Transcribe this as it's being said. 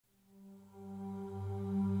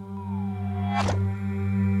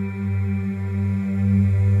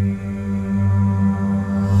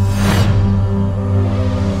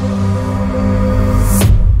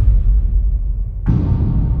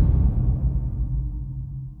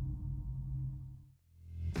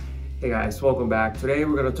Hey guys, welcome back. Today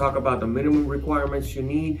we're going to talk about the minimum requirements you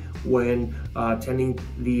need when attending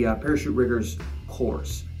the parachute riggers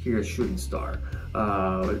course here at ChutingStar.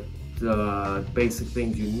 The basic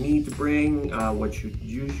things you need to bring, what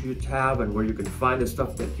you should have, and where you can find the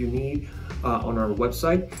stuff that you need on our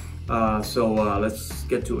website. Let's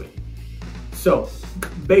get to it. So,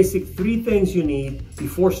 basic 3 things you need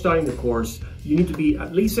before starting the course. You need to be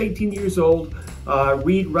at least 18 years old,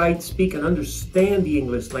 read, write, speak, and understand the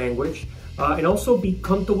English language, and also be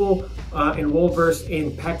comfortable and well-versed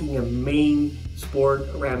in packing a main sport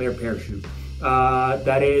ram air parachute.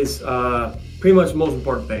 That is pretty much the most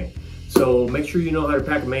important thing. So make sure you know how to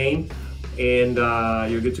pack a main, and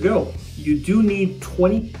you're good to go. You do need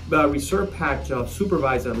 20 reserve pack jobs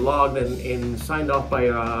supervised and logged and signed off by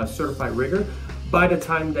a certified rigger by the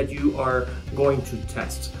time that you are going to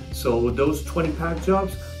test. So those 20 pack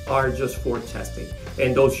jobs are just for testing,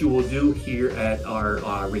 and those you will do here at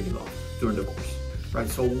our rigging loft during the course. Right,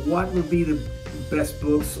 so what would be the best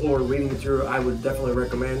books or reading material I would definitely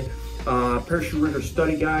recommend? Parachute Rigger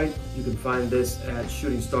Study Guide. You can find this at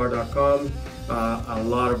ChutingStar.com. A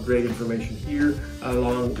lot of great information here,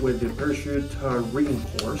 along with the parachute rigging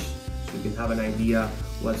course, so you can have an idea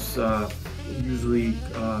what's usually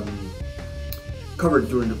covered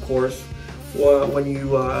during the course. Well, when you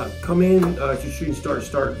come in to ChutingStar to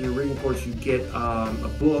start your rigging course, you get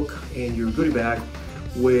a book and your goodie bag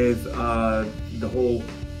with the whole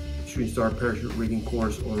ChutingStar parachute rigging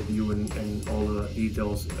course overview and all the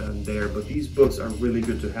details there. But these books are really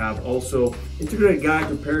good to have. Also, Integrated Guide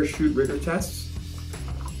to Parachute Rigger Tests.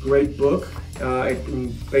 Great book.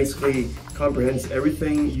 It basically comprehends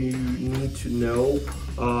everything you need to know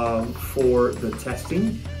for the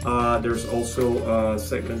testing. There's also a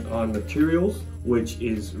segment on materials, which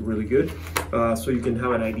is really good. So you can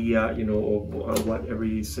have an idea, you know, of what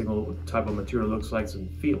every single type of material looks like and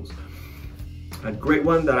feels. A great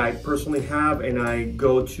one that I personally have and I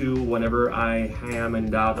go to whenever I am in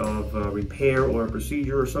doubt of a repair or a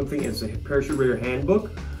procedure or something is a Parachute Rigger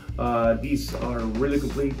Handbook. These are really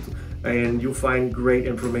complete, and you'll find great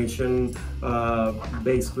information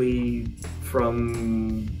basically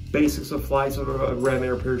from basics of flights of a ram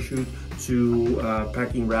air parachute to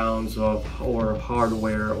packing rounds or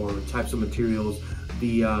hardware or types of materials,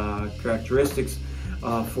 the characteristics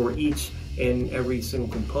for each and every single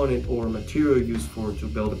component or material used to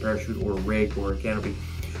build a parachute or a rig or a canopy.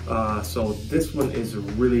 So this one is a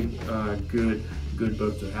really good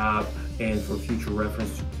book to have and for future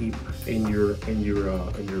reference to keep in your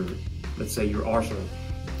let's say your arsenal.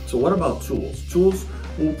 So what about tools? Tools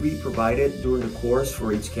will be provided during the course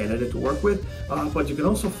for each candidate to work with, but you can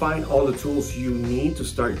also find all the tools you need to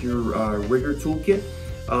start your rigger toolkit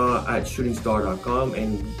at ChutingStar.com.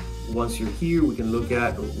 And once you're here, we can look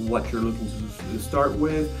at what you're looking to start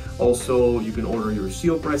with. Also, you can order your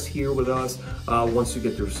seal press here with us. Once you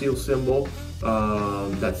get your seal symbol,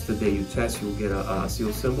 that's the day you test, you'll get a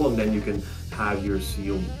seal symbol, and then you can have your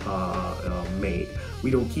seal made. We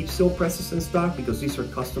don't keep seal presses in stock because these are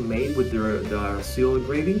custom made with the seal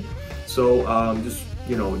engraving. So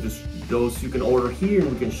just those you can order here,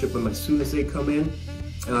 and we can ship them as soon as they come in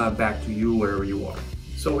back to you wherever you are.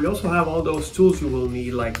 So we also have all those tools you will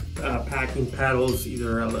need, like packing paddles,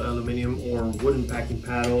 either aluminum or wooden packing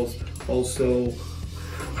paddles. Also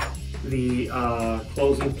the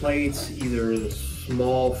closing plates, either the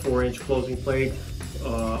small 4-inch closing plate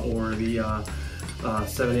or the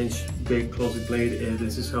 7-inch big closing plate.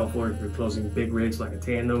 This is helpful if you're closing big rigs like a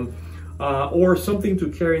tandem. Or something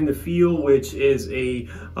to carry in the field, which is the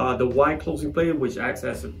wide closing plate, which acts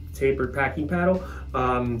as a tapered packing paddle.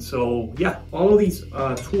 So yeah, all of these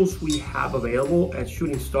tools we have available at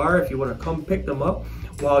ChutingStar. If you want to come pick them up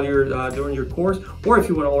while you're doing your course, or if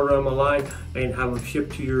you want to order them online and have them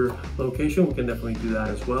shipped to your location, we can definitely do that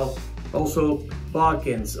as well. Also,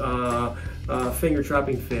 bodkins, finger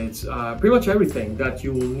trapping fits, pretty much everything that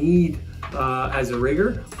you will need as a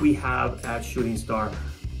rigger, we have at ChutingStar.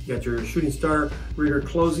 You got your ChutingStar rigger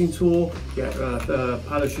closing tool, you got the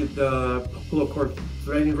pilot chute pull-up cord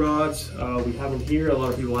threading rods. We have them here. A lot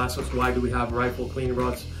of people ask us, why do we have rifle cleaning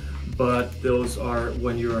rods? But those are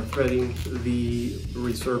when you're threading the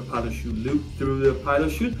reserve pilot chute loop through the pilot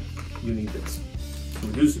chute, you need this.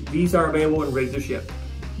 These are available and ready to ship.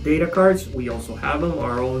 Data cards, we also have them,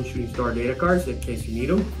 our own ChutingStar data cards in case you need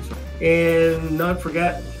them. And not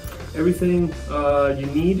forget everything you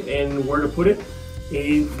need and where to put it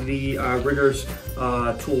in the rigger's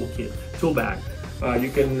tool bag. You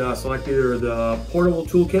can select either the portable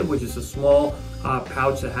toolkit, which is a small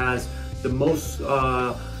pouch that has the most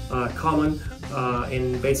common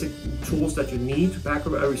and basic tools that you need to pack a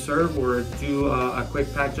reserve or do a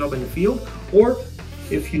quick pack job in the field, or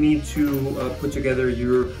if you need to put together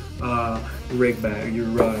your rig bag, your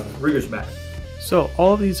rigger's bag. So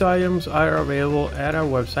all of these items are available at our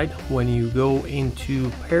website. When you go into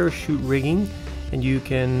parachute rigging, and you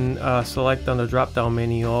can select on the drop down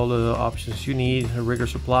menu all the options you need: rigger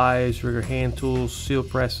supplies, rigger hand tools, seal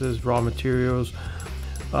presses, raw materials,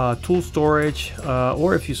 tool storage,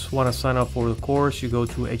 or if you want to sign up for the course, you go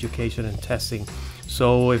to education and testing.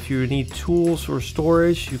 So if you need tools or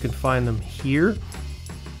storage, you can find them here.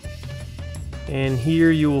 And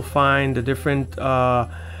here you will find the different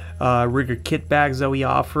rigger kit bags that we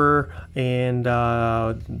offer, and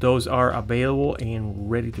those are available and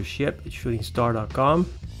ready to ship at ChutingStar.com.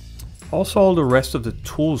 Also, all the rest of the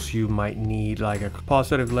tools you might need, like a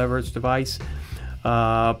positive leverage device,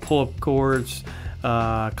 pull-up cords,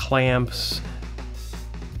 clamps,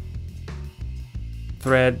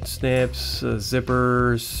 thread snips,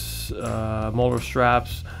 zippers, motor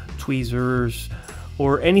straps, tweezers,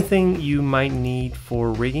 or anything you might need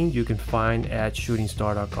for rigging, you can find at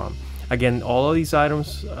ChutingStar.com. Again, all of these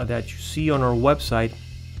items that you see on our website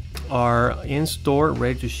are in store,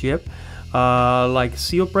 ready to ship. Like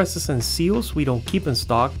seal presses and seals, we don't keep in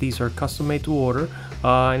stock. These are custom made to order,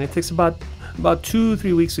 and it takes about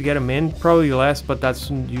 2-3 weeks to get them in, probably less, but that's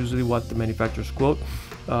usually what the manufacturers quote.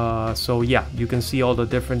 So yeah, you can see all the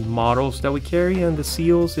different models that we carry, and the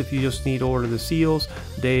seals, if you just need to order the seals,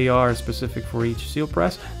 they are specific for each seal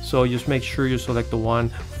press, so just make sure you select the one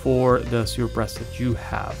for the seal press that you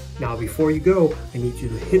have. Now before you go, I need you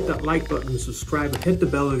to hit that like button, subscribe, and hit the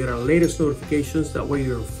bell to get our latest notifications. That way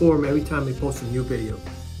you're informed every time we post a new video.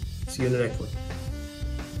 See you in the next one.